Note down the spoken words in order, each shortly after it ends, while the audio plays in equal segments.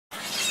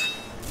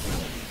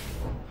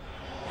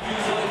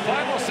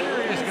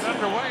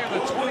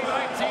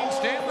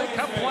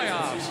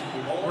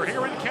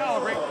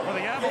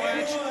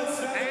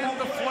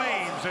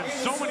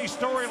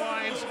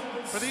storylines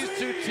for these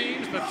two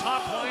teams. The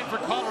top line for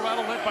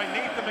Colorado led by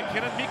Nathan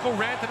McKinnon. Mikko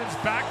Rantanen's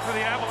back for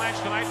the Avalanche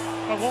tonight,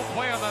 but won't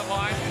play on that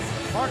line.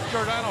 Mark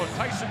Giordano,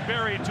 Tyson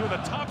Barrie, two of the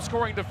top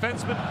scoring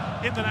defensemen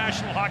in the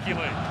National Hockey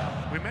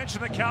League. We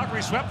mentioned that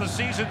Calgary swept the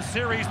season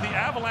series. The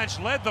Avalanche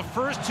led the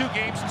first two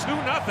games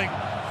 2-0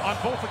 on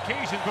both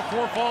occasions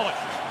before falling.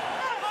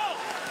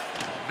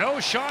 No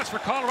shots for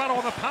Colorado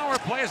on the power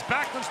play as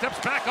Backlund steps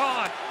back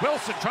on.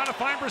 Wilson trying to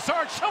find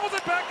Brassard, shovels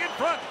it back in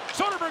front.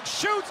 Soderberg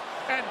shoots,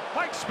 and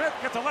Mike Smith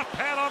gets a left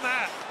pad on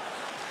that.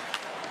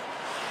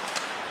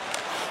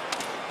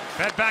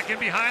 Fed back in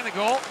behind the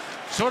goal.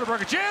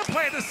 Soderberg, a jam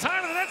play at the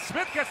side of the net.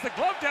 Smith gets the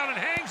glove down and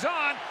hangs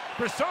on.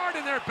 Brassard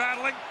in there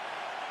battling.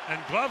 And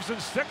gloves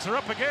and sticks are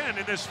up again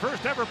in this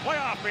first ever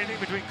playoff meeting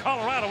between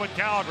Colorado and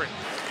Calgary.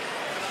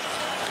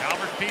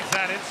 Albert feeds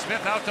that in.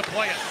 Smith out to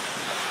play it.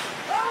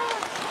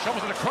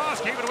 Shovels it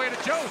across, gave it away to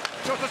Joe.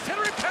 Joe's a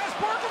centering pass,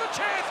 Borg with a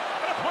chance,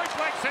 and a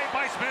point-blank save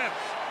by Smith.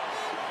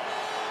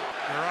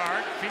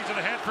 Gerard feeds it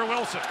ahead for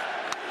Wilson.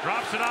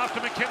 Drops it off to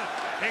McKinnon.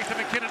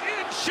 Nathan McKinnon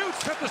in, shoots,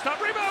 Smith to stop,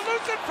 rebound,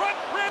 loose in front.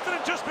 Rantanen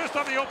just missed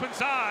on the open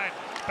side.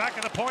 Back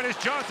at the point is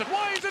Johnson.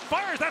 Winds and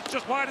fires, that's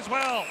just wide as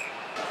well.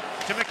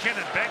 To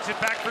McKinnon, banks it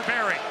back for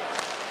Barrie.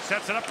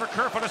 Sets it up for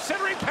Kerfoot, a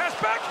centering pass,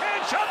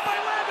 backhand shot by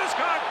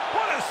Landeskog.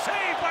 What a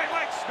save by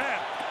Mike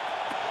Smith.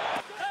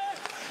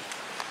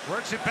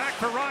 Works it back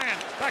for Ryan.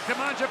 Back to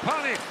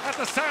Mangiapane at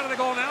the side of the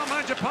goal now.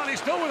 Mangiapane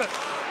still with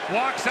it.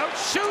 Walks out,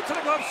 shoots, and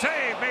a glove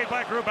save made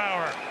by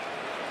Grubauer.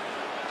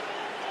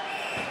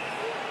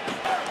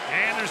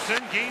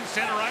 Anderson gains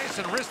center ice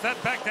and wrists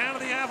that back down to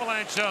the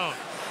Avalanche zone.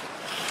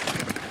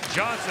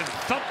 Johnson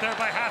thumped there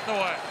by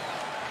Hathaway.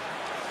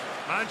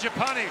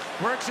 Mangiapane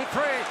works it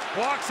free.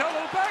 Walks out,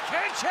 little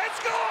backhand chance,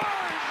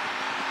 scores!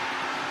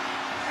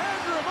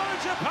 Andrew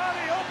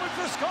Mangiapane opens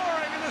the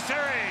scoring in the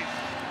series.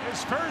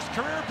 His first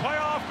career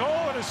playoff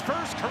goal and his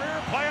first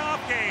career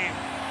playoff game.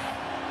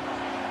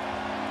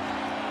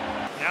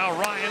 Now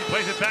Ryan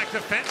plays it back to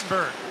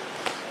Fentonberg.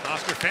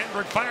 Oscar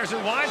Fentonberg fires it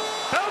wide.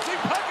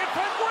 Bouncing puck in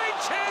front, great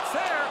chance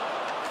there.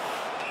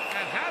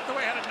 And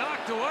Hathaway had it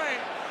knocked away.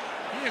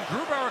 He and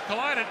Grubauer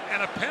collided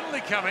and a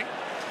penalty coming.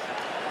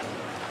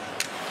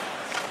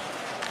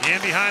 In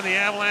behind the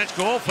Avalanche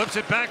goal, flips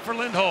it back for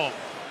Lindholm.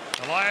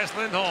 Elias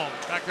Lindholm,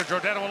 back to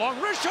Giordano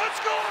along, wrist shot,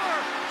 score!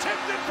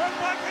 Tipped in front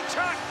by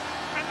Tkachuk.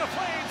 And the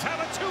Flames have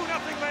a 2-0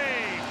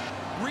 lead.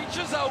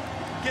 Reaches out,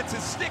 gets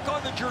his stick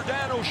on the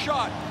Giordano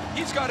shot.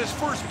 He's got his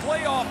first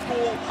playoff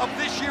goal of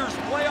this year's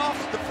playoffs.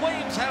 The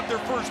Flames have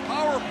their first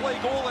power play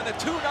goal and a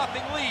 2-0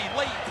 lead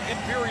late in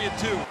period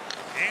 2.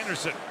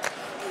 Anderson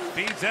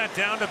feeds that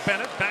down to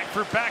Bennett, back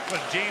for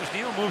Backlund. James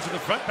Neal moves to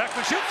the front,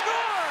 Backlund shoots, scores!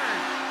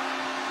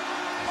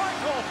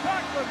 Michael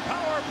Backlund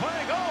power play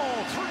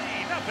goal,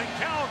 3-0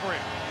 Calgary.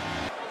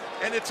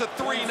 And it's a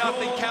 3-0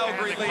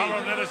 Calgary lead. The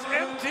Colorado net is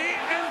empty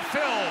and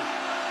filled.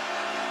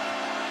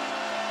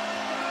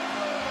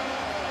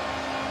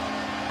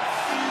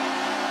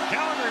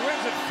 Calgary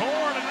wins it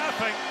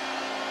 4-0.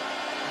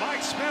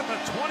 Mike Smith, a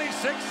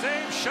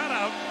 26-save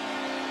shutout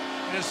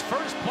in his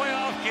first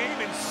playoff game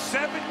in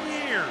 7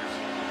 years.